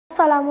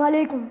Assalamu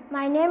alaikum.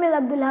 My name is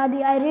Abdul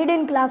Haadi. I read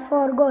in class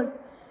 4 Gold.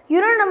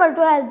 Unit number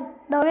 12.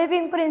 The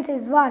Weeping Prince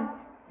is 1.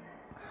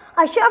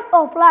 A shaft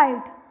of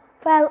light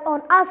fell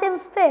on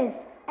Asim's face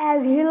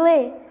as he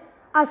lay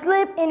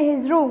asleep in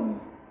his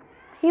room.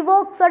 He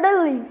woke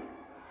suddenly.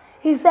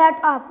 He sat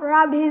up,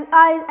 rubbed his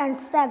eyes and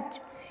stretched.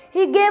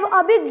 He gave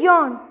a big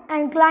yawn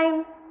and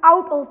climbed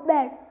out of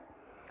bed.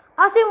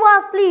 Asim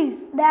was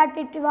pleased that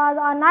it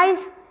was a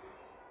nice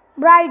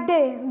bright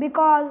day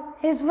because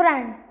his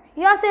friend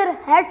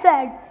Yasir had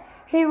said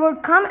he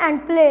would come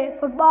and play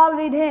football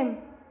with him.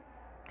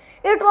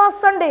 It was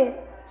Sunday,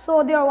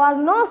 so there was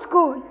no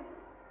school,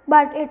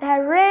 but it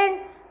had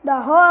rained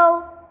the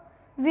whole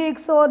week,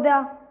 so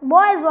the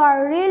boys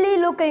were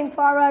really looking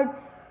forward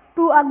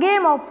to a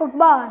game of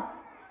football.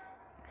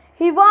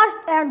 He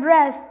washed and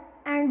dressed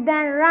and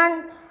then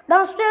ran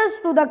downstairs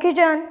to the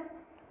kitchen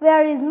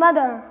where his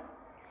mother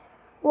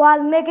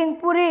was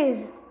making puris.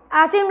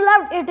 Asim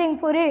loved eating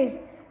puris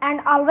and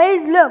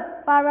always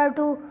looked forward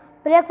to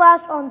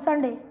breakfast on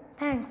Sunday.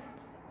 Thanks.